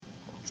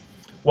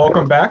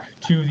Welcome back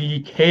to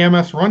the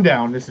KMS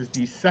Rundown. This is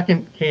the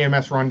second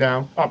KMS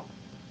Rundown.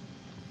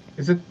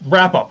 Is it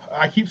wrap up?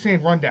 I keep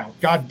saying rundown.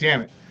 God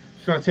damn it.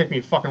 It's going to take me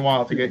a fucking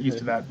while to get used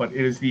to that. But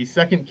it is the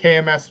second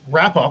KMS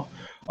wrap up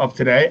of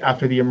today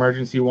after the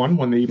emergency one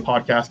when the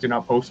podcast did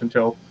not post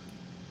until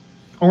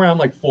around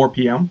like 4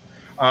 p.m.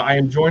 I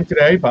am joined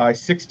today by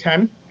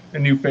 610, a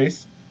new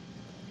face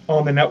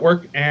on the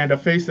network, and a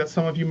face that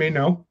some of you may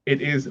know.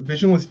 It is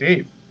Visionless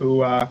Dave,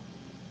 who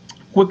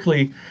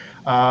quickly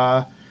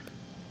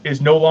is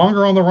no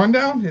longer on the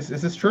rundown. Is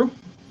this true?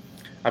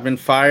 I've been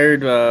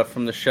fired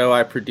from the show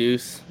I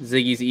produce.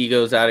 Ziggy's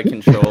ego's out of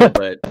control,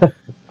 but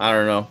I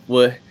don't know.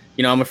 Well,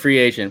 I'm a free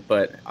agent,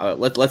 but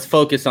let's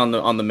focus on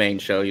the main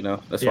show.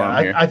 That's why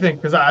I'm here. I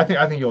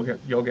think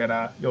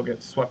you'll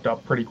get swept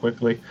up pretty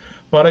quickly.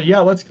 But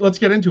let's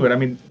get into it. I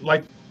mean,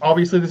 like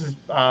obviously this is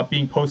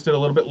being posted a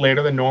little bit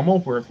later than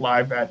normal. We're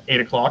live at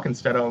 8:00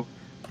 instead of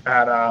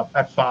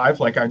at 5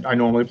 like I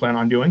normally plan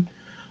on doing.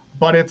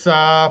 But it's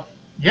I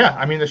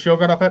mean the show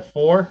got up at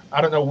 4.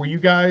 I don't know. Were you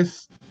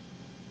guys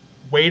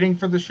waiting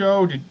for the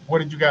show? What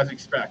did you guys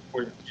expect?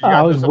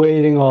 I was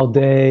waiting all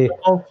day.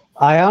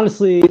 I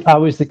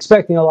was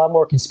expecting a lot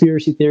more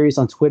conspiracy theories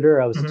on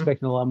Twitter. I was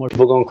expecting a lot more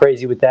people going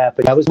crazy with that,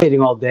 but I was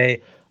waiting all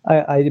day.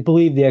 I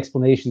believe the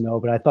explanation though,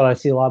 but I thought I'd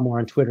see a lot more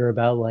on Twitter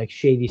about like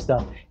shady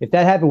stuff. If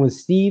that happened with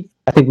Steve,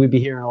 I think we'd be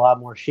hearing a lot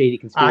more shady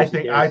conspiracy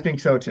theories. I think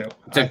so too.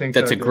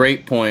 That's a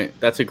great point.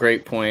 That's a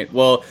great point.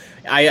 Well,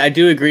 I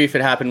do agree if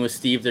it happened with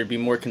Steve, there'd be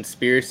more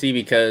conspiracy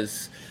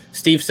because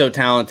Steve's so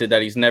talented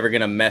that he's never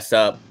going to mess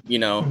up,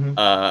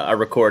 a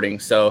recording.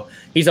 So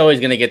he's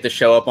always going to get the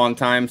show up on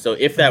time. So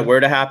if that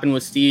were to happen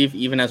with Steve,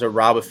 even as a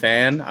Rob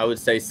fan, I would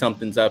say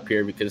something's up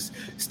here because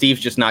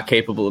Steve's just not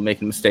capable of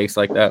making mistakes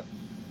like that.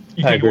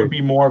 You think it would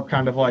be more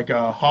kind of like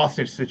a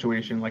hostage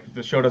situation? Like if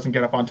the show doesn't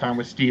get up on time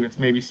with Steve, it's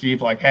maybe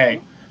Steve like,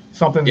 hey,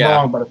 something's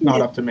wrong, but it's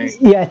not up to me.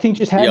 Yeah, I think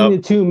just having the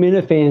two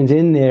Minifans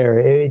in there,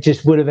 it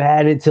just would have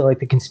added to like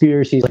the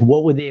conspiracies. Like,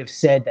 what would they have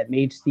said that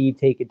made Steve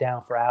take it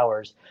down for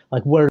hours?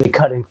 Like, what are they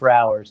cutting for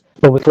hours?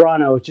 But with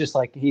Toronto, it's just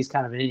like he's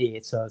kind of an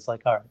idiot. So it's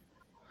like, all right.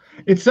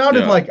 It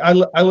sounded like I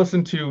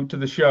listened to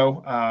the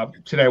show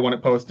today when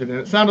it posted, and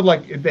it sounded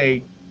like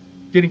they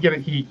didn't get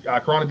it.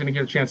 Toronto didn't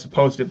get a chance to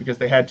post it because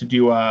they had to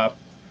do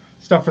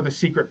stuff for the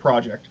secret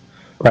project.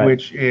 Right.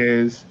 which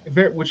is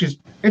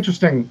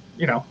interesting,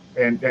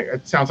 and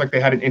it sounds like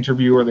they had an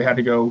interview or they had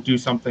to go do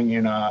something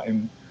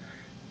in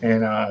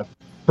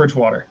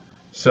Bridgewater.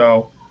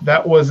 So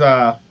that was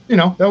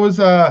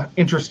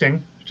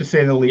interesting to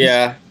say the least.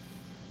 Yeah,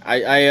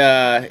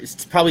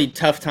 it's probably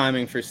tough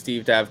timing for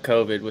Steve to have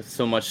COVID with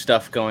so much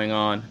stuff going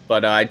on.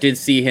 But I did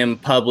see him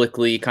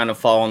publicly kind of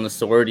fall on the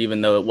sword,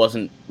 even though it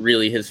wasn't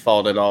really his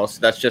fault at all. So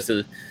that's just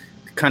a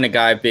kind of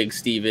guy Big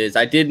Steve is.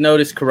 I did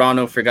notice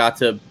Carano forgot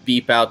to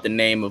beep out the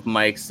name of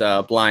Mike's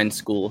blind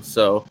school,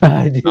 so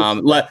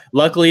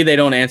luckily they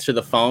don't answer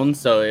the phone,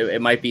 so it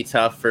might be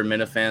tough for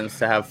Minifans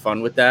to have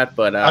fun with that.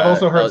 But I've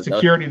also heard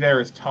security there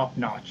is top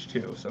notch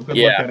too, so good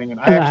luck getting it.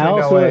 I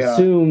also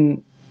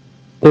assume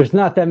there's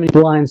not that many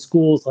blind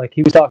schools. Like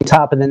he was talking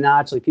top of the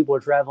notch, like people are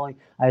traveling.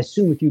 I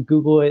assume if you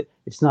Google it,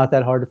 it's not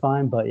that hard to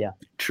find. But yeah,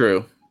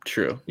 true.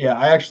 Yeah,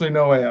 I actually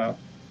know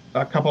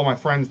a couple of my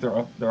friends,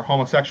 they're a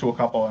homosexual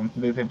couple, and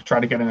they've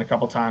tried to get in a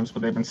couple times,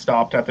 but they've been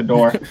stopped at the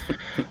door.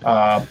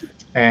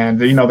 And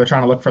they're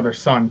trying to look for their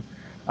son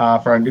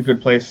for a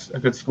good place, a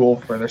good school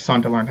for their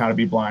son to learn how to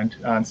be blind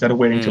instead of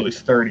waiting until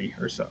he's 30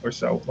 or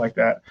so like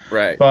that.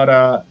 Right.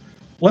 But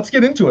let's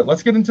get into it.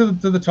 Let's get into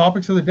the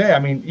topics of the day. I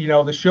mean,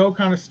 the show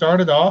kind of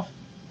started off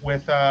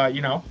with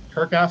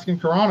Kirk asking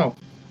Carano,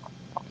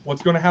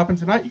 what's going to happen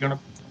tonight? You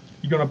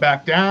gonna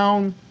back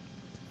down?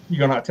 You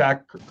gonna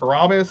attack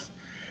Carabas?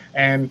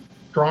 And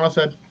Carano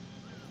said,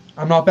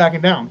 I'm not backing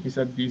down. He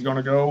said he's going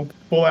to go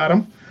full at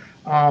him.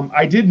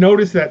 I did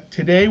notice that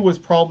today was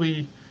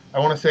probably, I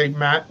want to say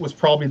Matt was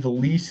probably the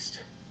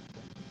least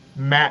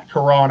Matt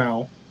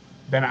Carano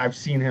than I've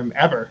seen him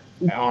ever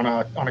on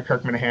a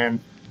Kirk Minihane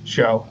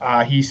show.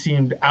 He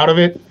seemed out of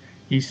it.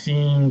 He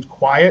seemed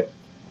quiet.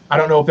 I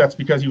don't know if that's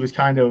because he was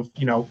kind of,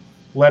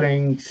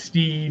 letting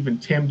Steve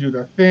and Tim do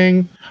their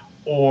thing,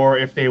 or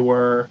if they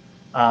were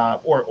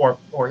or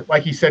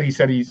like he said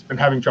he's been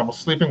having trouble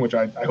sleeping, which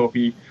I hope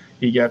he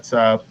gets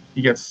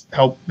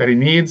help that he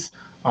needs.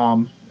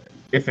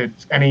 If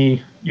it's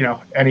any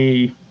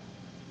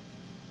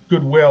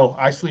goodwill,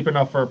 I sleep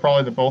enough for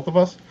probably the both of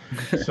us.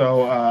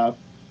 So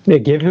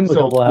give him a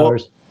couple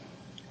hours.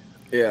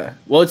 Yeah.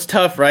 Well, it's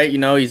tough, right?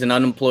 He's an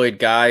unemployed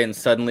guy and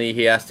suddenly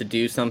he has to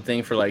do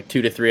something for like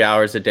 2 to 3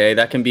 hours a day.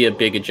 That can be a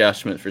big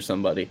adjustment for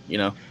somebody,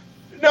 No,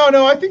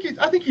 I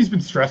think he's been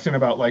stressing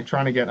about like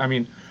trying to get,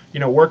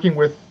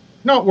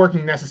 not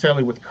working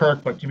necessarily with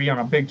Kirk, but to be on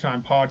a big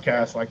time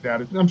podcast like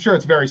that. I'm sure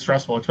it's very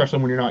stressful, especially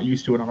when you're not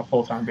used to it on a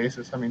full time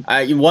basis. I mean,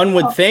 one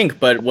would think,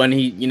 but when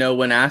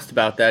when asked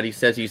about that, he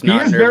says he's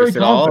not nervous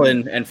at all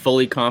and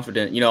fully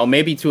confident,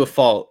 maybe to a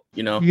fault,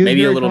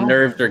 maybe a little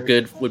nerved or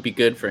good would be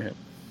good for him.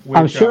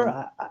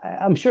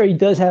 I'm sure he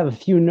does have a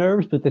few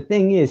nerves, but the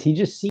thing is, he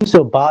just seems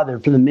so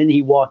bothered from the minute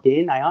he walked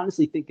in. I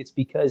honestly think it's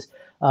because,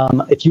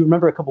 if you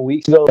remember a couple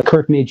weeks ago,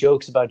 Kirk made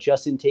jokes about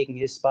Justin taking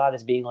his spot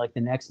as being like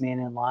the next man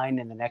in line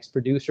and the next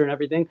producer and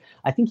everything.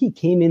 I think he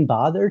came in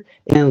bothered,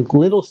 and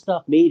little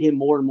stuff made him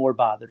more and more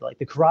bothered. Like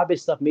the Karabis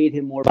stuff made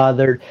him more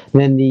bothered.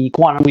 Then the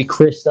Quantum Week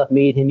Chris stuff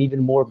made him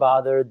even more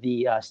bothered.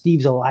 The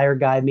Steve's a liar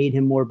guy made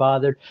him more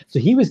bothered. So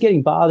he was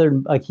getting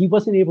bothered. Like he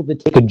wasn't able to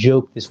take a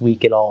joke this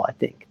week at all, I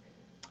think.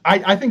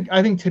 I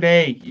think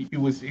today it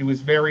was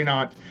very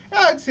not.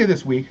 I'd say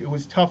this week it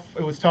was tough.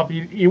 It was tough.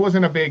 He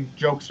wasn't a big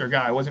jokester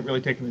guy. I wasn't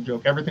really taking the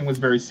joke. Everything was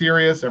very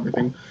serious.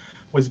 Everything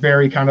was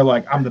very kind of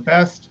like I'm the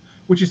best,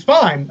 which is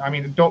fine. I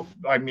mean,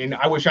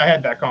 I wish I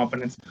had that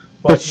confidence.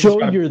 But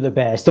you're the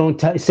best. Don't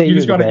say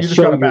you're the best.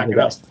 Show you're the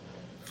best.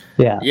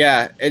 Yeah.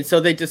 Yeah, and so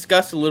they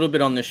discussed a little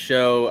bit on the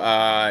show.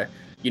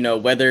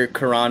 Whether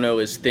Carrano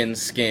is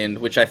thin-skinned,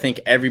 which I think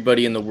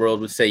everybody in the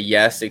world would say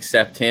yes,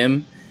 except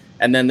him.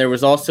 And then there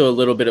was also a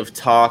little bit of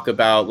talk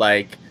about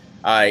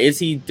is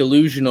he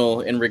delusional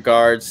in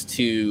regards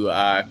to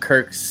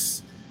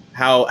Kirk's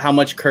how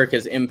much Kirk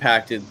has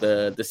impacted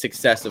the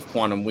success of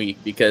Quantum Week?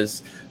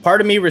 Because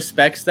part of me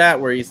respects that,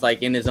 where he's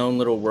like in his own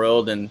little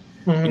world, and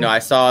I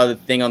saw the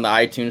thing on the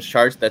iTunes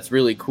charts that's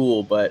really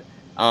cool. But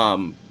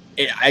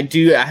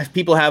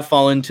people have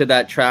fallen into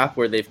that trap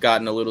where they've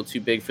gotten a little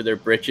too big for their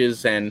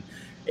britches, and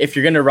if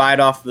you're going to ride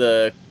off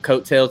the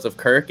coattails of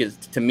Kirk,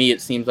 to me, it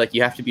seems like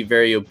you have to be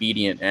very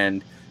obedient,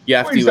 and you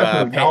have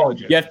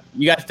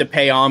to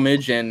pay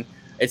homage, and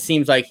it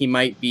seems like he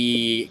might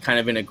be kind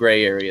of in a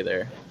gray area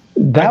there.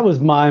 That was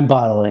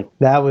mind-boggling.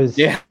 That was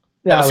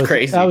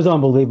crazy. That was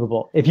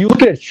unbelievable. If you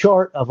look at a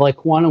chart of like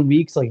Quantum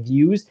Week's like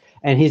views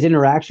and his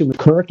interaction with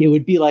Kirk, it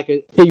would be like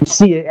you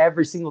see it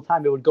every single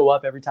time. It would go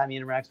up every time he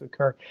interacts with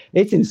Kirk.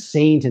 It's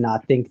insane to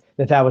not think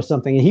that was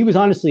something. And he was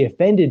honestly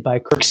offended by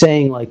Kirk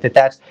saying like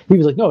he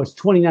was like, no, it's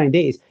 29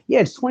 days. Yeah,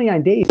 it's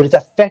 29 days, but it's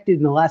affected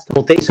in the last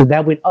couple of days. So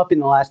that went up in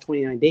the last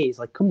 29 days.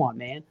 Like, come on,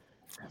 man.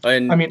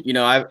 And I mean,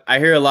 I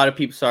hear a lot of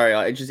people.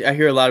 I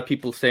hear a lot of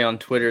people say on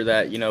Twitter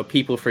that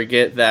people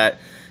forget that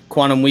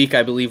Quantum Week,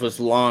 I believe, was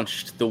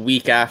launched the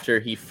week after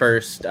he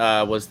first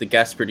was the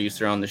guest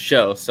producer on the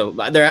show. So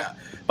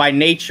by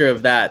nature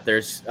of that,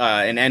 there's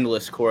an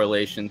endless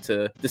correlation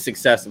to the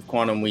success of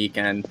Quantum Week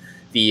and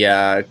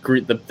the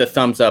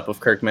thumbs up of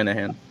Kirk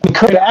Minihane.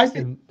 Kirk asked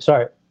him.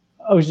 Sorry.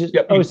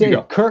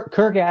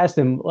 Kirk asked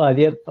him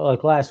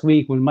last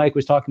week when Mike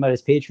was talking about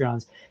his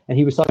Patreons, and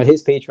he was talking about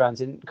his Patreons,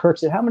 and Kirk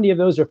said, "How many of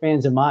those are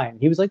fans of mine?"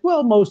 He was like,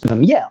 "Well, most of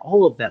them. Yeah,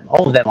 all of them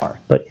are."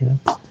 But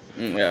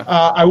yeah.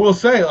 I will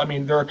say, I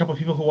mean, there are a couple of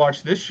people who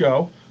watch this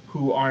show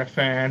who aren't a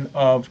fan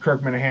of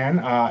Kirk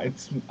Minihane.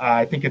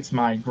 I think it's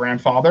my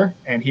grandfather,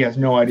 and he has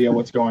no idea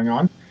what's going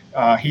on.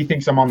 He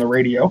thinks I'm on the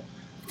radio,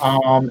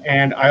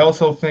 and I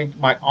also think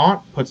my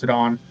aunt puts it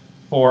on.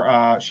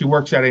 She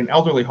works at an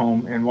elderly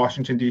home in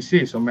Washington,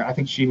 D.C., so I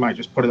think she might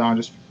just put it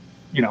on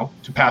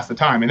to pass the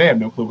time, and they have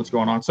no clue what's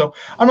going on. So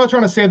I'm not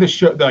trying to say this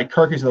show, like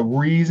Kirk is the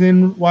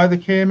reason why the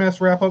KMS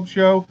wrap-up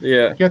show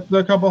gets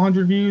a couple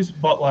hundred views,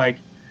 but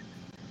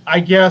I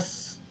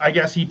guess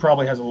he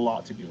probably has a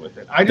lot to do with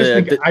it. I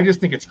just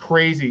think it's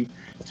crazy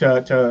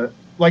to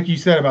like you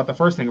said about the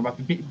first thing about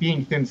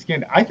being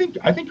thin-skinned. I think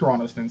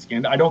Carrano's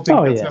thin-skinned. I don't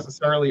think that's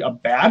necessarily a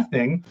bad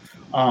thing.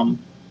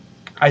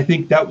 I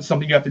think that was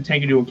something you have to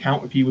take into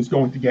account if he was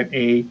going to get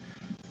a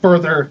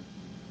further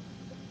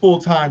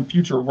full-time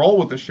future role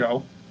with the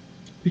show,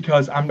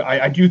 because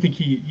I do think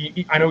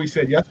he I know he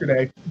said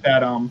yesterday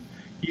that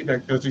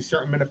there's these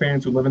certain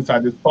Minifans who live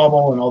inside this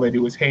bubble and all they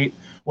do is hate.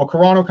 Well,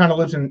 Carrano kind of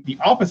lives in the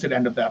opposite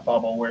end of that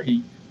bubble, where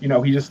he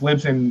just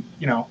lives in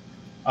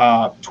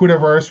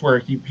Twitterverse, where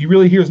he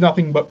really hears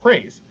nothing but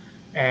praise,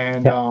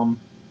 and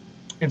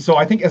so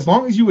I think as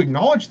long as you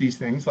acknowledge these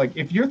things, like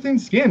if you're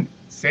thin-skinned,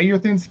 say you're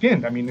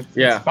thin-skinned. I mean,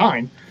 it's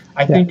fine.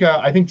 I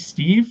think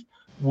Steve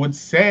would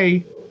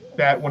say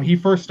that when he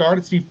first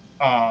started, Steve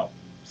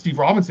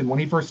Robinson, when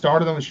he first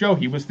started on the show,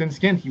 he was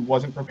thin-skinned. He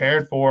wasn't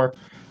prepared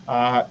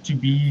to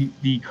be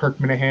the Kirk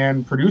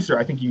Minihane producer.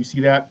 I think you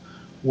see that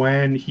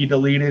when he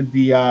deleted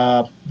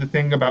the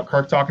thing about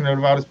Kirk talking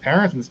about his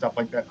parents and stuff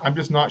like that. I'm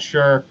just not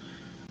sure.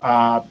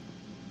 I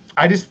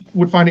just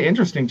would find it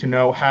interesting to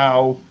know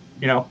how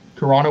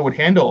Carrano would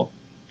handle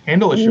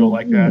a show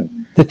like that.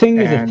 The thing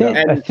is,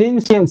 a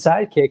thin-skinned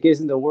sidekick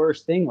isn't the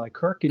worst thing. Like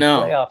Kirk can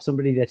play off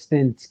somebody that's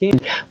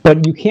thin-skinned,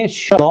 but you can't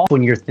shut off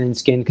when you're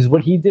thin-skinned, because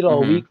what he did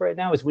all week right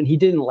now is when he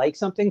didn't like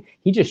something,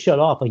 he just shut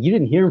off. Like you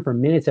didn't hear him for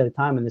minutes at a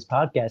time in this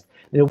podcast,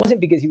 and it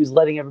wasn't because he was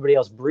letting everybody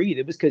else breathe.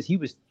 It was because he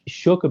was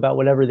shook about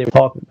whatever they were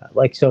talking about.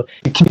 Like, so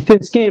you can be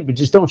thin-skinned, but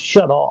just don't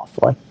shut off.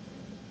 Like,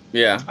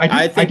 yeah,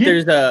 I think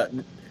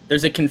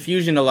there's a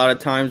confusion a lot of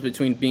times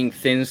between being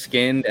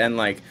thin-skinned and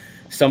like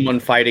someone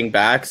fighting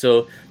back.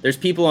 So there's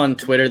people on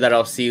Twitter that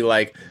I'll see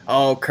like,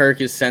 oh,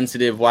 Kirk is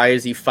sensitive. Why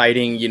is he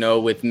fighting,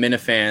 with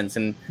Minifans?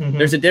 And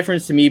there's a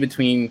difference to me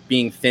between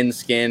being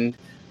thin-skinned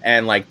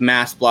and like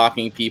mass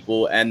blocking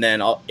people. And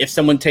then if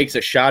someone takes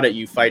a shot at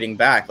you, fighting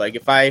back. Like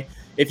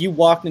if if you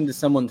walked into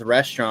someone's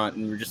restaurant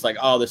and were just like,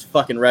 oh, this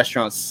fucking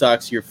restaurant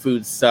sucks, your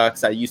food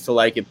sucks, I used to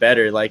like it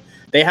better, like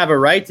they have a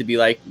right to be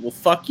like, well,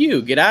 fuck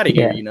you, get out of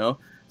here, you know?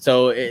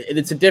 So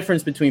it's a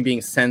difference between being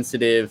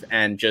sensitive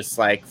and just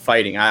like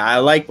fighting. I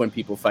like when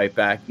people fight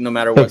back, no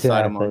matter what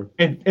side I'm on.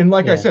 And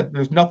like I said,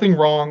 there's nothing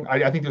wrong.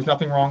 I think there's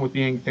nothing wrong with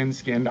being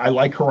thin-skinned. I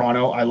like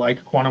Carano. I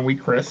like Quantum Week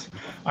Chris.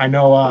 I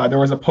know there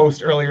was a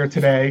post earlier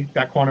today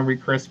that Quantum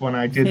Week Chris, when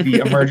I did the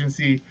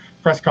emergency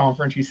press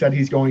conference, he said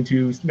he's going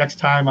to, next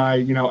time I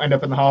end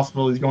up in the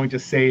hospital, he's going to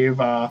save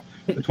the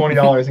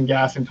 $20 in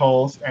gas and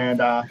tolls. And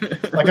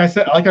like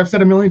I've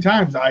said a million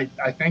times, I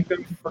thank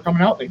them for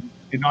coming out. They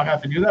did not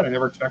have to do that. I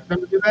never expected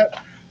them to do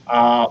that.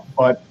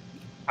 But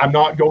I'm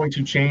not going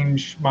to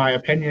change my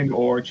opinion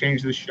or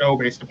change the show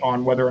based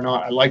upon whether or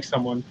not I like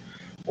someone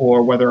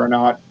or whether or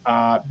not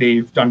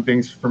they've done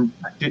things for me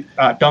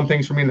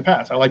in the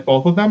past. I like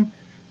both of them.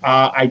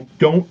 I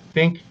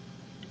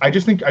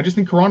just think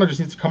Carano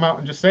just needs to come out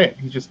and just say it.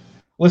 He just,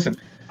 listen,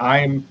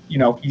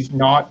 he's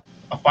not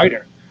a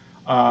fighter.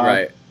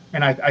 Right.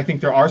 And I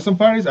think there are some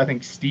fighters. I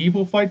think Steve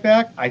will fight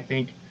back. I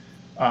think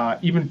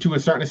even to a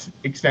certain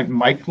extent,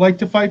 Mike liked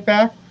to fight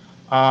back.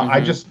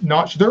 I just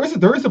not sure.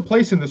 There is a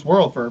place in this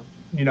world for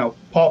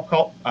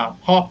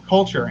pop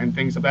culture and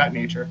things of that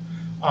nature.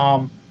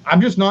 I'm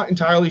just not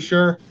entirely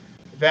sure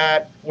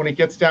that when it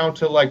gets down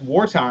to like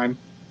wartime,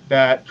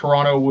 that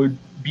Carano would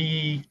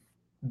be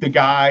the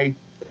guy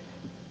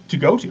to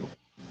go to.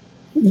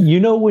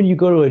 When you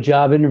go to a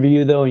job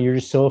interview, though, and you're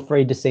just so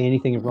afraid to say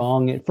anything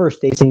wrong at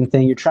first day, same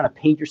thing. You're trying to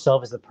paint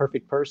yourself as the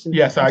perfect person.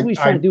 Yes, that's what he's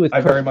trying to do with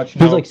Kirk. Very much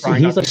know.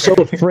 He's like so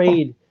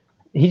afraid.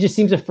 He just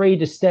seems afraid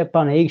to step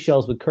on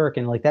eggshells with Kirk,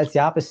 and like that's the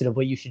opposite of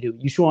what you should do.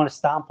 You should want to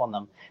stomp on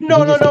them.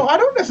 No. I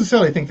don't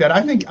necessarily think that.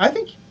 I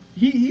think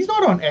he's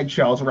not on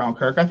eggshells around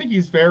Kirk. I think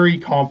he's very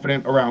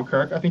confident around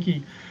Kirk. I think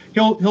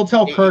he'll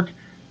tell Kirk,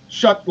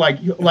 shut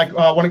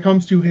when it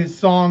comes to his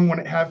song, when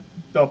it had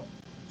the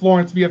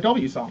Florence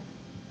VFW song.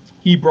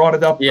 He brought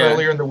it up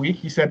earlier in the week.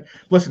 He said,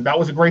 listen, that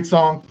was a great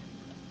song.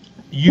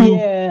 You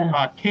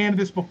canned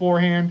this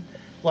beforehand.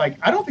 Like,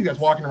 I don't think that's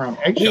walking around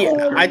eggshells.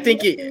 I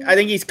think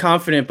he's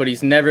confident, but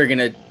he's never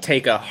gonna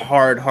take a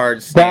hard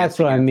stance. That's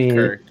what I mean.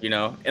 Kirk,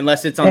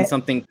 unless it's on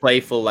something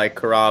playful like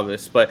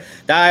Caravas. But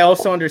I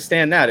also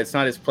understand that it's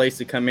not his place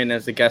to come in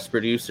as a guest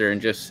producer and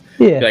just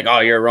be like, "Oh,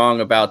 you're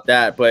wrong about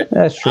that." But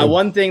that's true.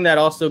 One thing that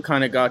also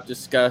kind of got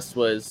discussed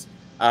was,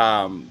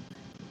 and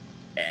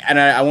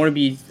I want to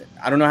be.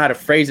 I don't know how to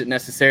phrase it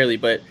necessarily,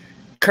 but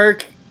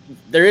Kirk,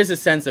 there is a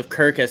sense of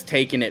Kirk has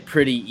taken it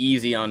pretty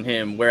easy on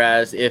him.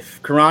 Whereas if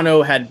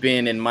Carano had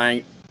been in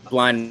my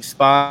blind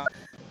spot,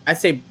 I'd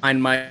say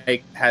Blind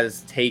Mike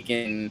has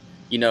taken,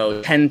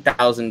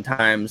 10,000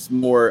 times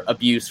more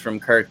abuse from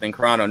Kirk than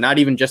Carano. Not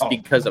even just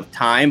because of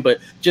time, but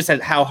just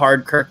at how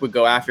hard Kirk would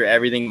go after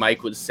everything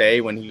Mike would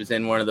say when he was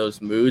in one of those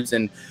moods.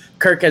 And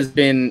Kirk has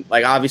been,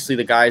 like, obviously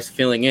the guy's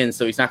filling in,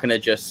 so he's not going to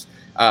just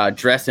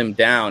dress him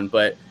down.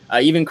 But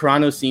even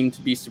Carano seemed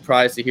to be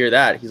surprised to hear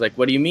that. He's like,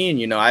 what do you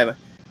mean?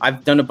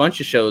 I've done a bunch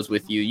of shows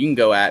with you. You can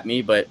go at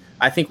me. But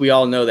I think we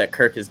all know that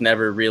Kirk has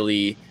never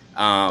really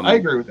I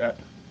agree with that.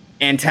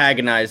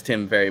 Antagonized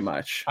him very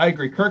much. I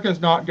agree. Kirk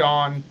has not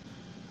gone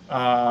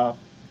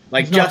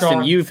like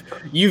Justin,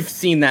 you've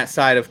seen that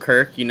side of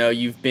Kirk.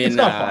 You've been. It's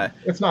not fun.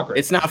 It's not great.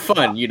 It's not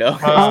fun. It's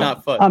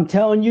not fun. I'm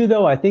telling you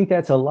though, I think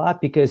that's a lot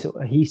because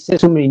he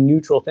says so many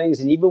neutral things,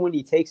 and even when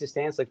he takes a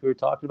stance, like we were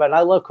talking about, and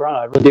I love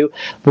Carano, I really do.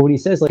 But when he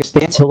says like a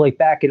stance, he'll like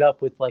back it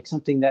up with like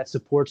something that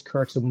supports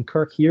Kirk. So when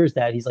Kirk hears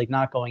that, he's like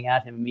not going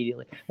at him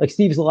immediately. Like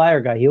Steve's a liar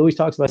guy. He always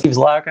talks about Steve's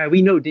a liar guy.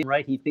 We know Dan,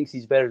 right? He thinks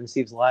he's better than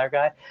Steve's a liar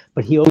guy,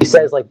 but he always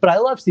says like, "But I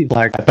love Steve's a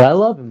liar guy. But I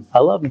love him.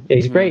 Yeah,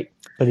 he's great."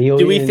 But he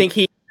always, do we think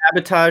he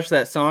sabotage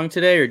that song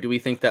today, or do we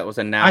think that was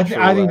a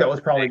natural? I think that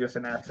was probably just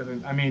an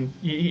accident. I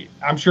mean,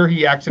 I'm sure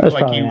he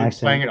accidentally, like, he was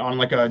playing it on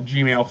like a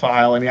Gmail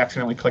file and he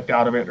accidentally clicked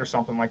out of it or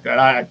something like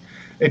that.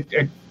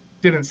 It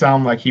didn't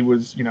sound like he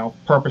was,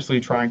 purposely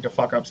trying to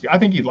fuck up Steve. I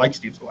think he likes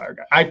Steve the Liar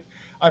Guy.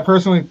 I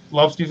personally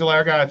love Steve the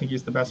Liar Guy. I think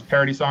he's the best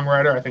parody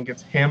songwriter. I think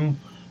it's him,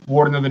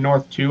 Warden of the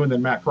North 2, and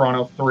then Matt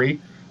Carano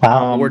 3.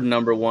 Wow. Warden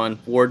number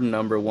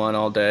one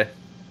all day.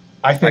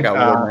 I think I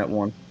got Warden at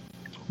 1.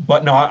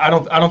 But no, I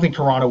don't think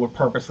Carano would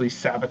purposely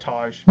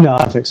sabotage. No, I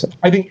don't think so.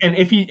 I think, and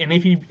if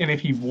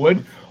he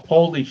would,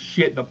 holy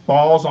shit, the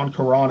balls on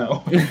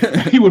Carano.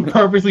 He would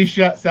purposely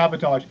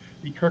sabotage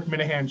the Kirk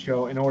Minahan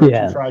show in order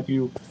to try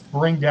to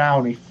bring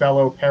down a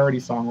fellow parody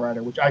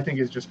songwriter, which I think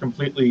is just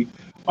completely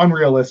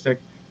unrealistic.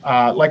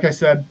 Like I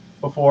said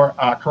before,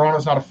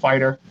 Carano's not a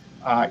fighter.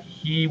 I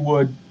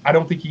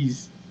don't think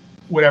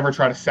would ever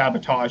try to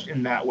sabotage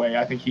in that way.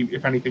 I think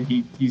if anything,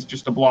 he's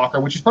just a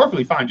blocker, which is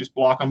perfectly fine. Just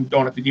block him.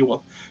 Don't have to deal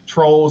with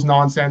trolls,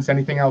 nonsense,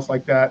 anything else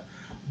like that.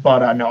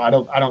 But no, I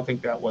don't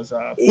think that was.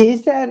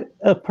 Is that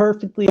a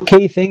perfectly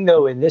okay thing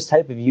though in this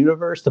type of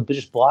universe to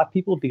just block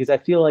people? Because I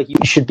feel like you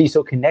should be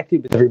so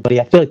connected with everybody.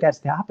 I feel like that's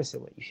the opposite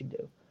of what you should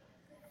do.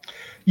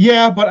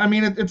 Yeah, but I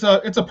mean, it's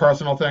a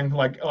personal thing.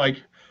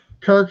 Like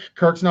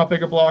Kirk's not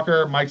big a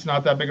blocker. Mike's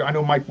not that big. I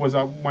know Mike went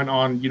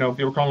on,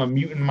 they were calling him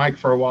Mutant Mike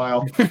for a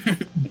while,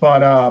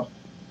 but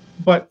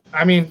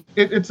I mean,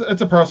 it's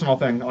a personal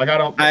thing. Like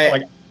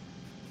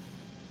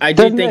I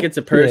do think it's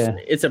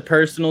a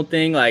personal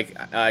thing. Like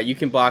you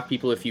can block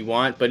people if you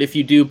want, but if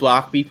you do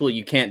block people,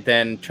 you can't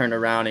then turn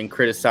around and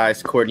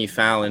criticize Courtney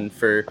Fallon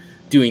for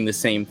doing the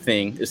same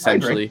thing.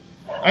 Essentially,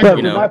 I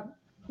agree.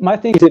 My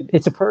thing is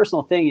it's a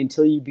personal thing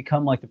until you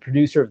become like the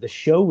producer of the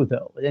show,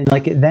 though, and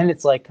like then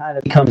it's like kind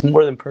of becomes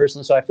more than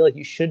personal. So I feel like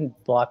you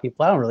shouldn't block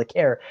people. I don't really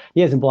care.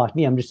 He hasn't blocked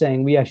me. I'm just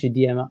saying we actually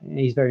DM and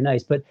he's very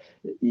nice. But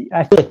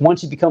I feel like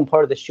once you become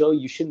part of the show,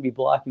 you shouldn't be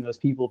blocking those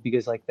people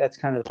because like that's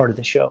kind of part of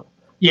the show.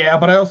 Yeah,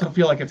 but I also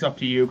feel like it's up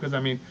to you because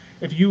I mean,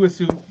 if you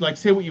assume like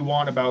say what you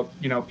want about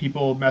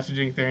people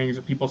messaging things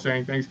or people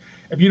saying things,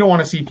 if you don't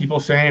want to see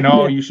people saying,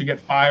 "Oh, you should get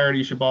fired,"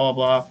 you should blah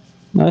blah blah.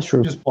 That's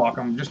true. Just block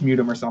them. Just mute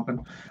them or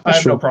something. I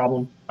have no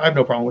problem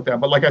with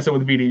that. But like I said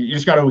with BD, you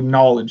just got to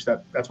acknowledge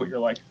that that's what you're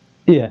like.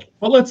 Yeah.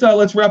 Well, let's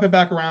wrap it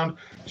back around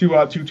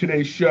to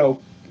today's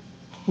show,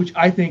 which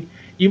I think,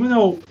 even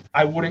though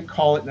I wouldn't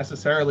call it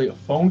necessarily a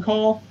phone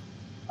call,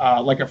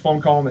 like a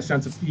phone call in the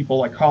sense of people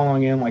like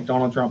calling in like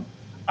Donald Trump,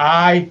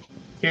 I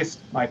pissed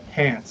my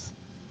pants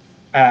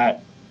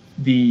at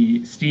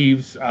the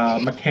Steve's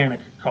mechanic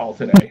call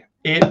today.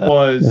 It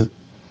was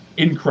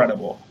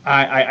incredible.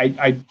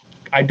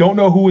 I don't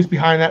know who was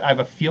behind that. I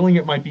have a feeling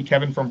it might be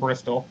Kevin from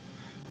Bristol,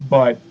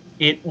 but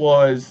it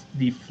was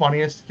the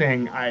funniest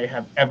thing I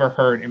have ever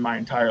heard in my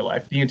entire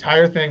life. The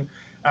entire thing.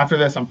 After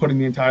this, I'm putting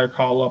the entire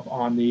call up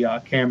on the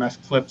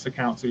KMS Clips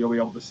account, so you'll be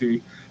able to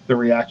see the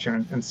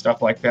reaction and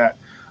stuff like that.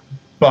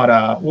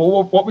 But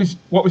what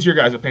was your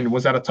guys' opinion?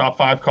 Was that a top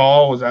 5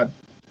 call? Was that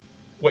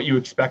what you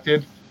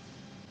expected?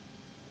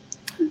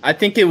 I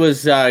think it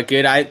was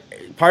good.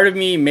 Part of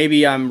me,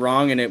 maybe I'm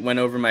wrong and it went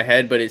over my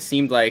head, but it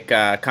seemed like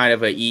kind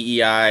of a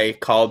EEI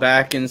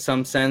callback in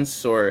some sense.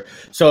 So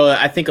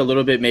I think a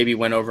little bit maybe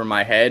went over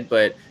my head,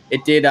 but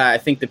it did. I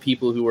think the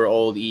people who were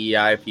old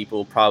EEI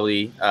people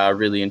probably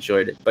really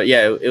enjoyed it. But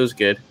yeah, it was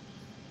good.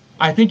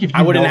 I think if you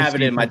I wouldn't have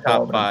Steve it in my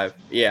top Providence,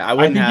 5. Yeah, I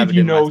wouldn't have it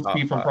in my top 5. If you know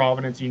Steve from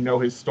Providence, you know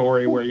his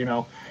story where, and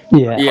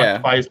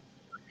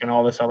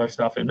all this other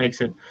stuff. It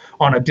makes it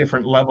on a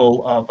different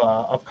level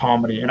of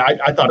comedy. And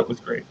I thought it was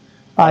great.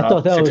 I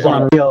thought that was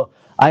unreal.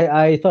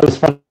 I thought it was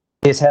funny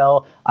as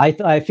hell.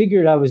 I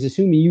figured I was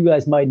assuming you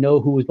guys might know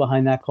who was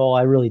behind that call.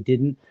 I really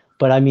didn't.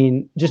 But I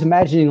mean, just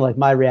imagining like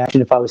my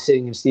reaction if I was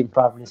sitting in Steve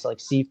Providence like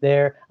Steve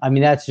there. I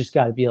mean, that's just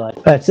got to be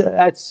like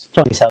that's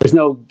funny as hell. There's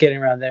no getting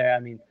around there. I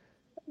mean,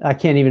 I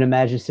can't even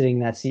imagine sitting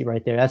in that seat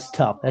right there. That's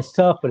tough,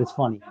 but it's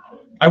funny.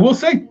 I will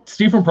say,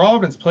 Steve from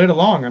Providence played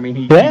along. I mean,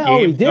 he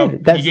gave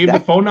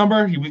the phone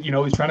number. He was,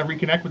 he's trying to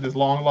reconnect with his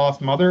long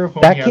lost mother.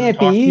 That can't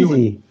be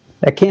easy.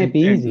 That can't be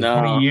easy.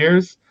 20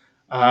 years.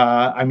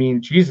 I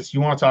mean, Jesus, you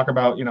want to talk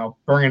about,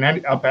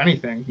 bringing up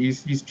anything.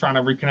 He's trying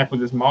to reconnect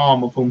with his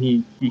mom, of whom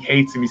he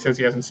hates and he says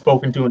he hasn't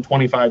spoken to in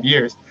 25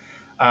 years.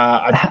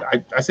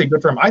 I say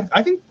good for him.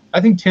 I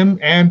think Tim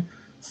and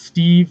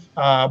Steve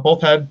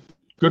both had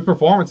good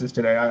performances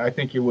today. I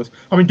think it was.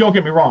 I mean, don't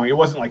get me wrong. It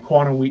wasn't like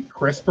Quantum Week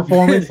Chris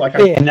performance. Like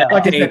I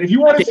said, if you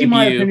want to see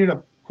my opinion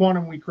of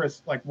Quantum Week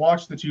Chris, like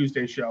watch the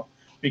Tuesday show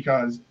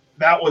because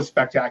that was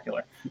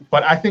spectacular.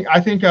 But I think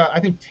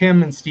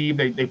Tim and Steve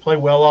they play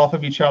well off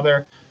of each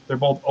other. They're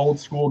both old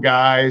school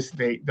guys.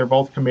 They're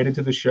both committed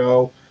to the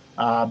show.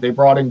 They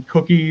brought in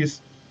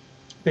Cookies.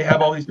 They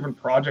have all these different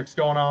projects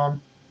going on.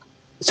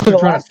 So they're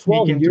trying to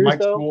sneak into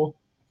Mike's school.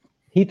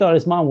 He thought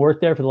his mom worked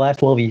there for the last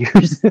 12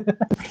 years.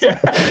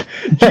 Yeah,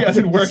 she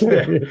hasn't worked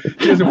there.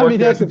 She hasn't worked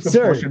there since the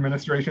Bush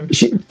administration.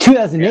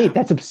 2008,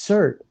 that's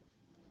absurd.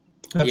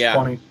 That's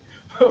funny.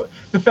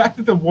 The fact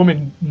that the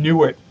woman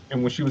knew it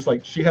and when she was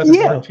like, she hasn't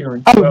worked here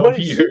in 12 years. What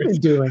has she been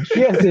doing?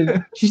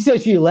 She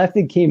said she left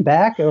and came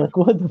back. I'm like,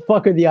 what the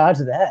fuck are the odds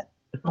of that?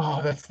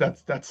 Oh,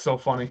 that's so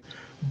funny.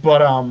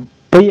 But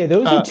yeah,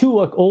 those are two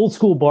like old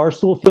school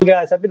Barstool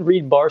guys. I've been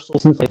reading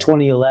Barstool since like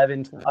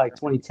 2011, like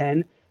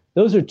 2010.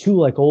 Those are two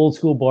like old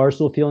school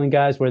Barstool feeling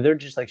guys where they're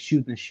just like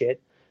shooting the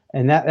shit.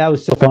 And that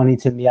was so funny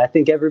to me. I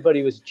think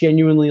everybody was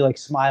genuinely like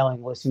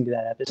smiling listening to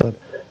that episode.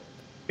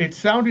 It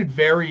sounded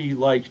very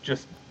like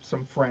just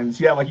some friends.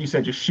 Yeah, like you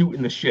said, just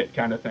shooting the shit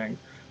kind of thing.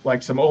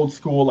 Like some old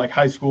school, like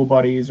high school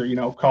buddies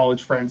or,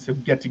 college friends who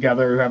get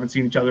together who haven't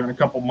seen each other in a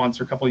couple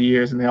months or a couple of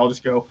years. And they all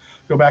just go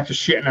back to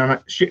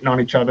shitting on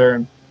each other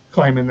and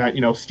claiming that,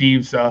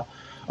 Steve's a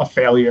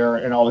failure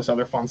and all this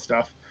other fun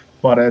stuff.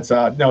 But it's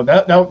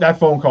that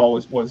phone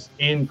call was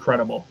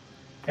incredible,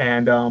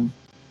 and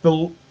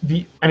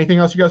the anything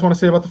else you guys want to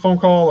say about the phone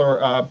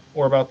call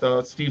or about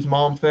the Steve's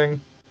mom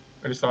thing?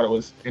 I just thought it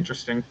was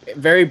interesting.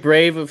 Very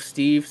brave of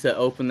Steve to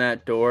open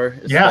that door,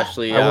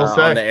 especially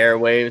on the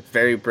airwaves.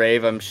 Very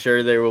brave. I'm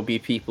sure there will be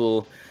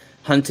people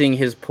hunting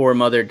his poor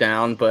mother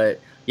down, but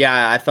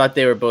yeah, I thought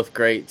they were both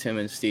great, Tim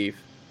and Steve.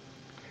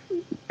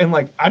 And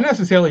like, I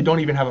necessarily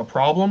don't even have a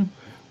problem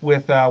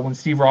with when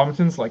Steve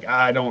Robinson's like,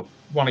 I don't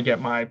want to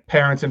get my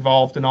parents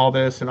involved in all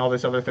this and all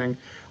this other thing.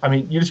 I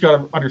mean, you just got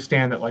to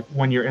understand that like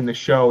when you're in the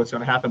show, it's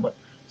going to happen. But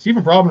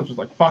Stephen Providence was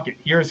like, "Fuck it,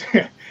 here's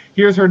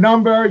her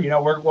number. You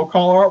know, we'll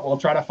call her up. We'll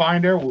try to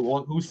find her.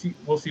 We'll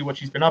see what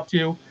she's been up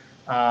to."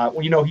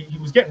 Well, you know, he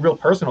was getting real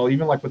personal,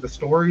 even like with the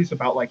stories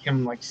about like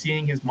him like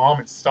seeing his mom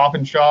at Stop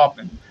and Shop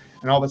and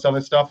all this other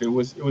stuff. It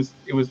was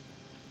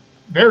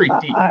very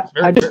deep.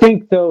 I just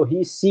think though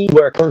he's seen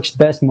where Kirk's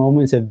best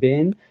moments have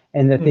been,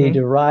 and that they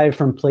derive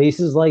from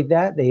places like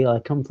that. They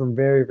like come from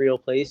very real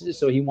places.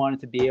 So he wanted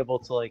to be able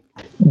to like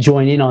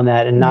join in on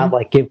that and not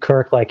like give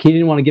Kirk like he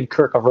didn't want to give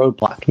Kirk a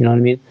roadblock. You know what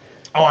I mean?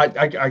 Oh,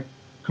 I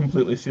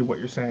completely see what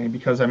you're saying,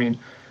 because I mean,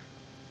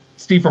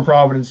 Steve from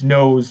Providence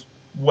knows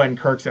when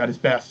Kirk's at his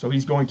best, so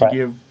he's going to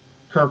give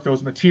Kirk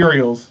those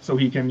materials so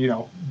he can, you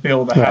know,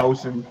 build a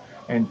house and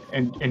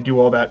do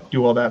all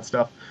that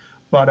stuff.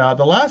 But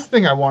the last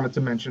thing I wanted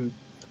to mention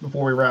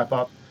before we wrap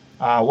up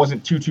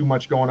wasn't too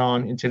much going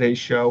on in today's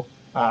show.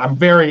 I'm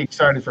very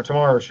excited for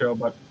tomorrow's show,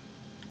 but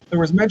there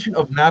was mention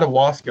of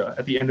Madawaska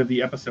at the end of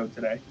the episode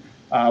today,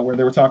 where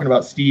they were talking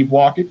about Steve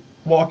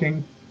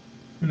walking,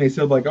 and they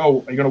said like,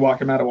 "Oh, are you going to walk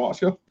in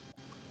Madawaska?"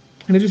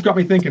 And it just got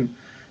me thinking,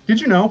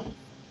 did you know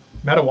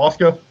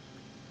Madawaska,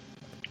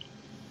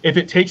 if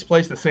it takes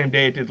place the same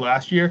day it did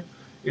last year,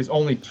 is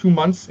only 2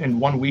 months and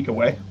 1 week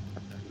away?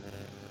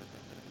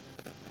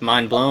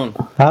 Mind blown.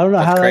 I don't know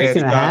how that's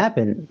going to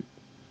happen.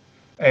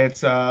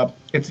 It's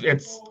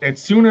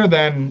sooner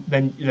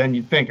than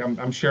you'd think.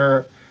 I'm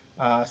sure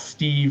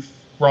Steve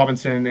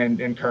Robinson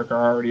and Kirk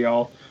are already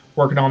all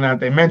working on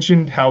that. They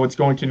mentioned how it's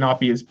going to not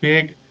be as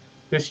big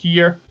this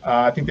year.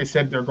 I think they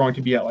said they're going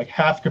to be at like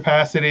half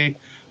capacity.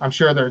 I'm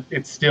sure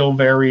it's still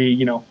very,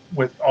 you know,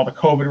 with all the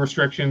COVID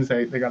restrictions,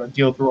 they got to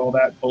deal through all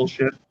that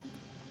bullshit.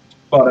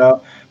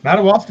 But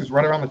Madawaska is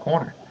right around the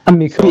corner. I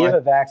mean, could we have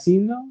a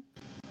vaccine though?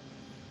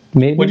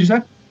 Maybe. What'd you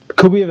say?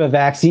 Could we have a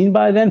vaccine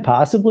by then?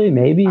 Possibly,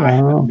 maybe. I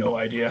have no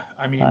idea.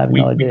 I mean,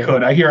 we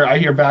could. I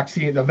hear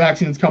vaccine. The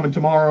vaccine's coming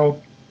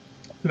tomorrow.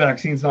 The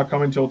vaccine's not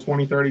coming until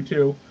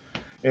 2032.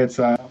 It's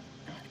I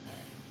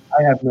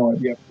have no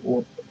idea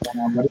what's going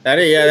on. But that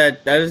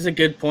is a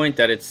good point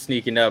that it's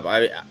sneaking up.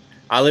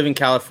 I live in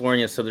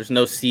California, so there's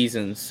no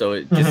seasons, so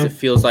it just it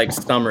feels like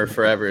summer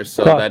forever.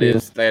 So that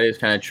is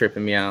kind of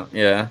tripping me out.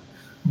 Yeah.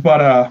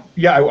 But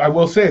I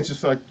will say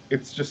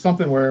it's just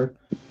something where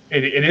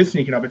it is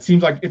sneaking up. It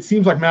seems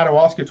like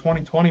Madawaska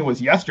 2020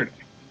 was yesterday,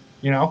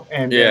 you know,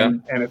 and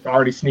it's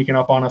already sneaking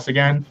up on us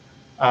again.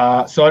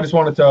 So I just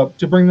wanted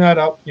to bring that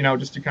up, you know,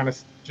 just to kind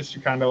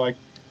of like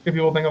get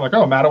people thinking like,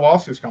 oh,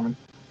 Madawaska's coming.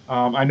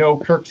 I know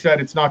Kirk said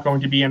it's not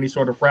going to be any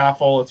sort of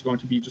raffle. It's going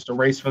to be just a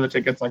race for the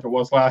tickets like it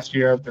was last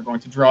year. They're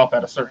going to drop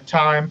at a certain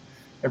time.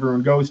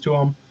 Everyone goes to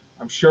them.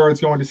 I'm sure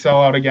it's going to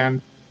sell out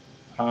again.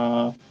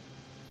 And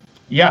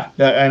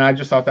I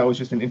just thought that was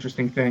just an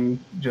interesting thing,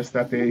 just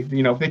that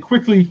they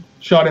quickly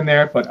shot in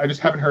there, but I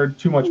just haven't heard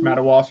too much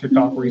Madawaska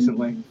talk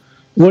recently.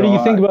 What do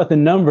you think about the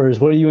numbers?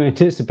 What do you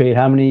anticipate?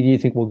 How many do you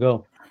think will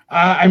go?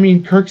 I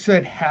mean, Kirk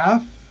said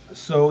half,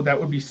 so that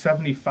would be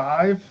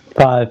 75.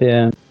 5,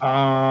 yeah.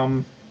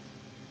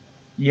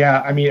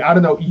 Yeah, I mean, I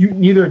don't know.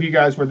 Neither of you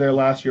guys were there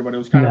last year, but it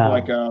was kind of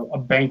like a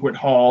banquet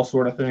hall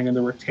sort of thing, and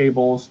there were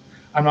tables.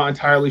 I'm not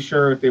entirely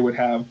sure if they would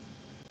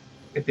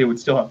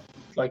still have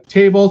like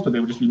tables, but they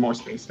would just be more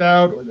spaced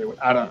out, or they would.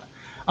 I don't know.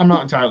 I'm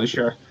not entirely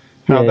sure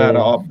how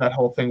that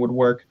whole thing would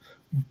work.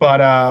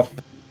 But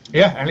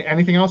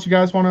anything else you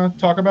guys want to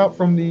talk about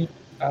from the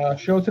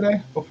show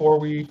today before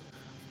we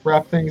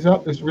wrap things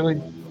up?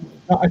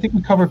 I think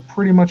we covered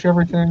pretty much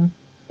everything.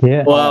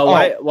 Yeah. Well,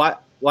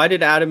 why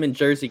did Adam and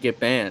Jersey get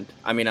banned?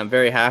 I mean, I'm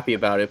very happy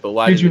about it, but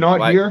why did you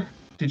not hear?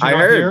 Did you not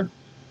hear?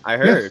 I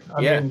heard. Yes,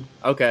 I mean,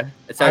 okay.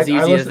 It's as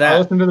easy as that. I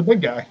listened to the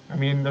big guy. I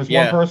mean, there's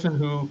one person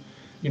who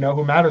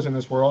matters in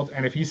this world,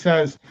 and if he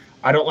says,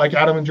 I don't like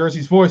Adam and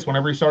Jersey's voice,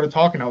 whenever he started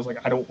talking, I was like,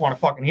 I don't want to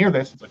fucking hear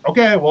this. It's like,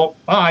 okay, well,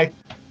 bye.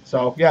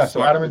 So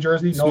so Adam and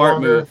Jersey no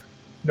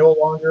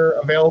longer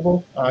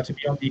available to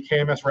be on the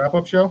KMS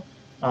wrap-up show.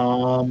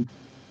 I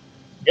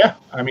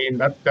mean,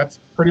 that's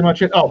pretty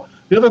much it. Oh,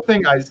 the other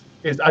thing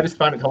is I just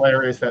find it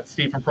hilarious that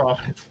Steve from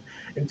Providence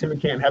and Tim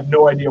McCann have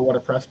no idea what a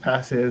press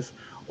pass is.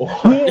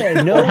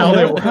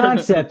 No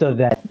concept of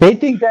that. They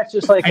think that's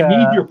just like I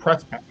need your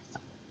press pass.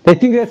 They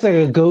think that's like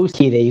a ghost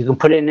key that you can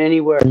put in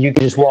anywhere and you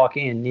can just walk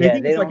in. They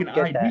think it's like an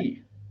ID, that.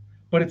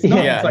 But it's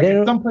not. It's like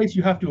it's someplace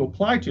you have to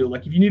apply to.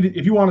 Like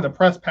if you wanted a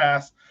press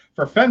pass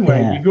for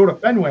Fenway, you go to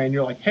Fenway and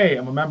you're like, hey,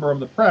 I'm a member of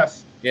the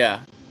press.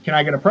 Yeah. Can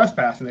I get a press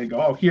pass? And they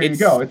go, oh, here you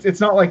go. It's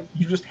not like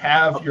you just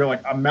you're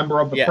like a member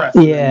of the press.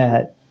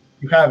 Yeah.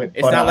 You have it.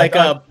 It's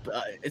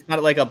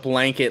not like a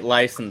blanket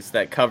license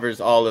that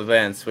covers all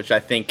events, which I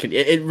think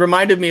it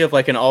reminded me of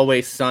like an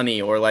Always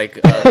Sunny or like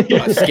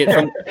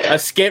a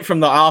skit from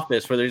The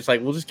Office where they're just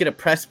like, we'll just get a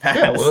press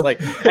pass.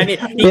 And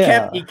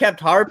he kept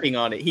harping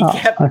on it. He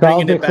kept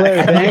bringing it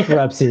back.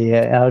 Bankruptcy.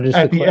 I'll just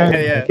at the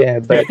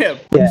end.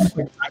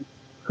 I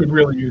could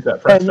really use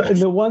that press pass.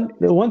 And the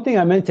one thing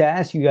I meant to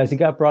ask you guys, it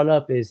got brought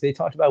up, is they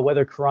talked about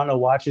whether Carano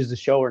watches the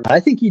show or not. I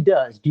think he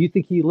does. Do you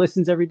think he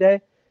listens every day?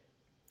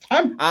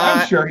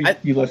 I'm sure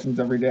he listens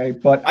every day,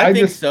 but I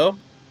think so.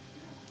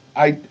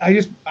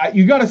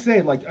 you got to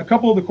say, like, a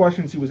couple of the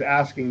questions he was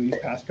asking these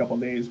past couple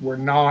of days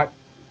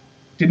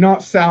did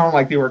not sound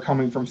like they were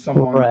coming from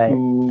someone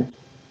who,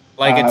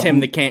 like a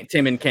Tim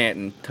and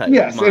Canton type.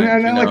 Yes, mind,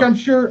 and like I'm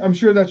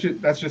sure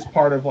that's just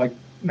part of like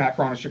Matt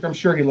Kronishuk. I'm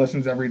sure he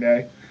listens every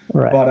day.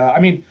 Right. But I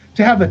mean,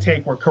 to have the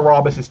take where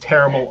Carabas is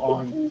terrible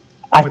on.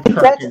 I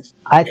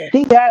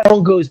think that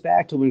all goes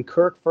back to when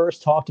Kirk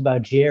first talked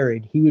about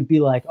Jared. He would be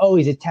like, "Oh,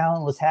 he's a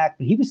talentless hack,"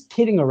 but he was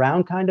kidding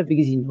around kind of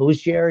because he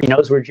knows Jared. He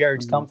knows where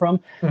Jared's come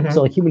from. Mm-hmm.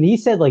 So like when he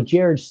said like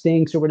Jared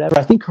stinks or whatever,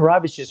 I think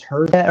Carabas just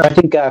heard that, or I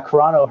think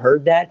Carano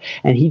heard that,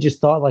 and he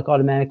just thought like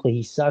automatically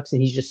he sucks, and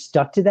he's just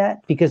stuck to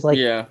that because like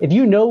if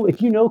you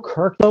know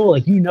Kirk though,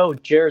 like you know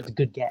Jared's a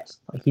good guest,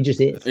 like he just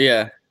is.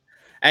 Yeah.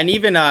 And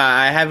even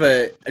I have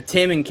a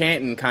Tim and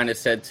Canton kind of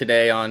said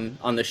today on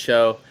the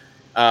show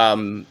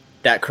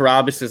that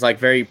Carabas is like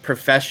very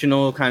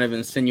professional, kind of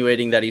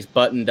insinuating that he's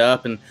buttoned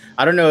up. And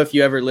I don't know if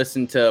you ever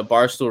listened to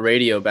Barstool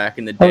Radio back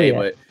in the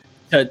day,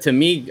 but to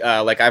me,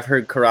 like I've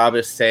heard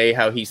Carabas say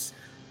how he's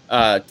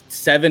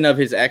 7 of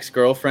his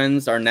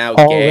ex-girlfriends are now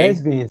all gay.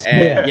 Lesbians.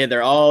 And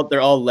they're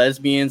all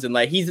lesbians, and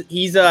like he's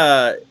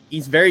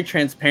very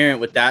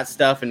transparent with that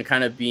stuff and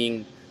kind of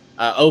being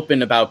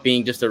open about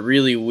being just a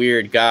really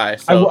weird guy.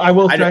 So I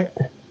will say,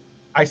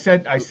 I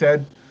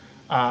said.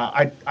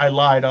 I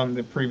lied on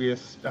the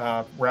previous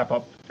wrap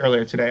up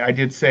earlier today. I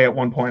did say at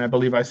one point, I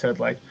believe I said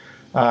like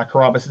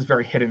Carabas is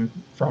very hidden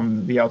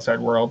from the outside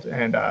world,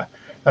 and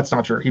that's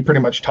not true. He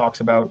pretty much talks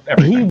about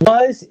everything. He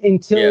was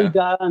until he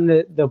got on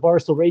the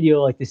Barstool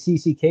Radio, like the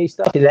CCK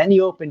stuff, and then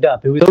he opened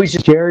up. It was always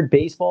just Jared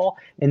baseball,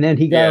 and then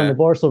he got on the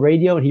Barstool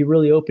Radio, and he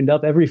really opened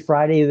up. Every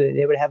Friday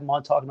they would have him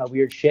on talking about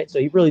weird shit, so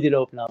he really did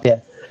open up.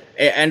 Yeah.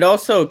 And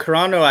also,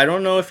 Carano, I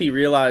don't know if he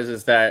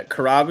realizes that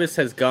Carabas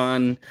has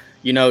gone,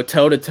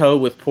 toe-to-toe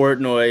with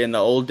Portnoy in the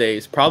old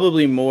days.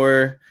 Probably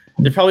more.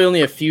 There's probably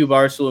only a few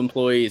Barstool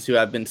employees who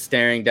have been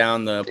staring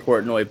down the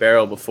Portnoy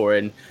barrel before,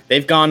 and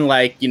they've gone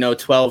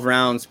 12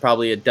 rounds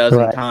probably a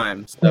dozen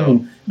times.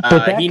 So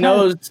he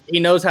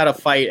knows how to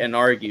fight and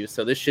argue.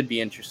 So this should be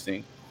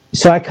interesting.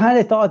 So I kind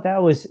of thought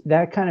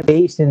that kind of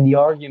based in the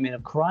argument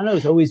of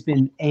Carano's always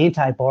been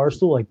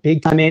anti-Barstool, like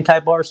big time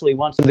anti-Barstool. He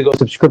wants them to go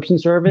subscription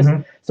service.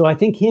 Mm-hmm. So I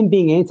think him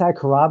being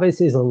anti-Carabas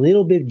is a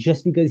little bit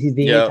just because he's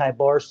the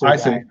anti-Barstool guy. I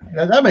see.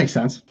 That makes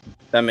sense.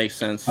 That makes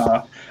sense.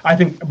 I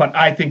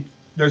think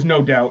there's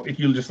no doubt if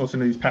you just listen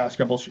to these past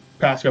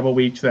couple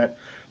weeks that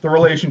the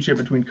relationship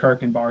between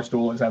Kirk and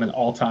Barstool is at an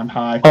all-time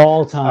high.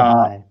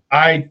 All-time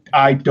high.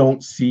 I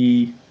don't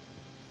see.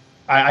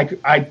 I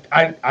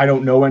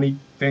don't know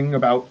anything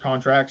about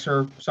contracts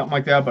or something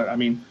like that, but I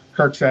mean,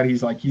 Kirk said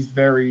he's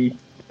very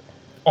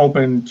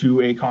open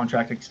to a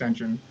contract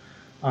extension.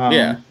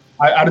 I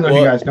don't know if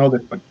you guys know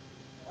this, but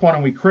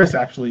Quantum Week Chris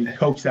actually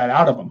coaxed that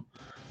out of him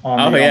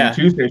on the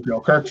Tuesday show.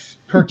 Kirk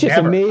just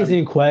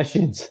amazing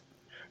questions.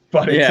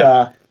 But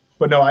it's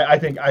but no, I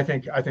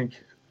think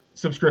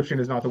subscription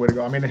is not the way to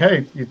go. I mean,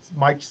 hey, it's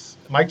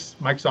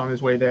Mike's on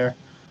his way there,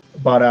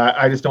 but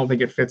I just don't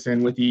think it fits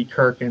in with the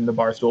Kirk and the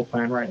Barstool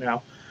plan right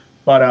now.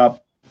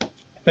 But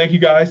thank you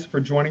guys for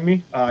joining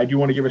me. I do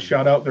want to give a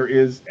shout out. There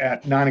is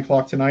at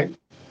 9:00 tonight.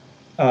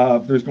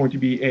 There's going to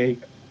be a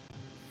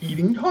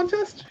eating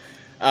contest.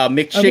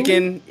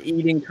 McChicken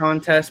eating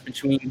contest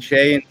between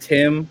Jay and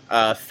Tim.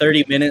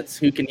 30 minutes.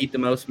 Who can eat the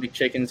most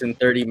McChickens in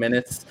 30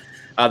 minutes?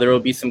 There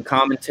will be some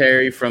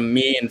commentary from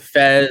me and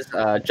Fez.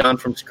 John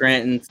from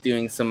Scranton's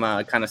doing some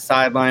kind of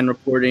sideline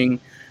reporting.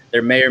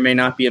 There may or may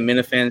not be a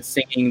Minifan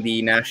singing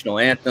the national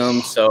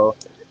anthem. So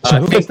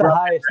who gets the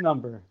highest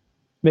number?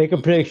 Make a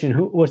prediction.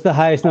 What's the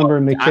highest number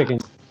in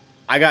McChickens?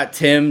 I got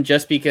Tim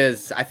just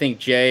because I think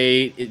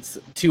Jay is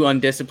too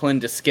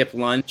undisciplined to skip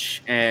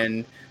lunch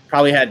and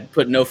probably had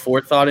put no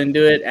forethought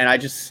into it. And I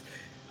just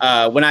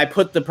when I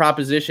put the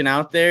proposition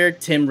out there,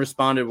 Tim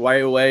responded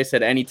right away,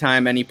 said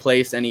anytime, any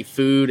place, any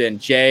food. And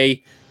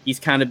Jay,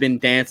 he's kind of been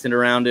dancing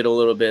around it a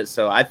little bit.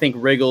 So I think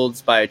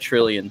Wriggled's by 1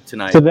 trillion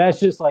tonight. So that's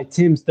just like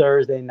Tim's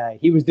Thursday night.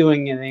 He was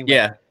doing it anyway.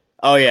 Yeah.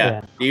 Oh,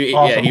 yeah.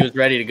 Awesome. He was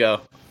ready to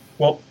go.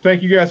 Well,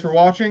 thank you guys for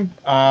watching.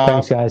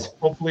 Thanks, guys.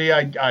 Hopefully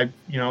I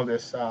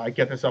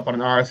get this up on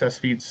an RSS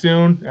feed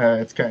soon.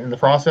 It's in the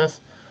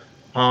process.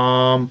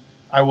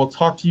 I will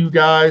talk to you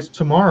guys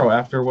tomorrow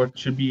after what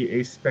should be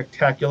a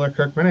spectacular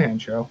Kirk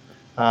Minahan show.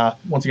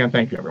 Once again,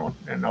 thank you, everyone,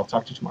 and I'll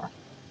talk to you tomorrow.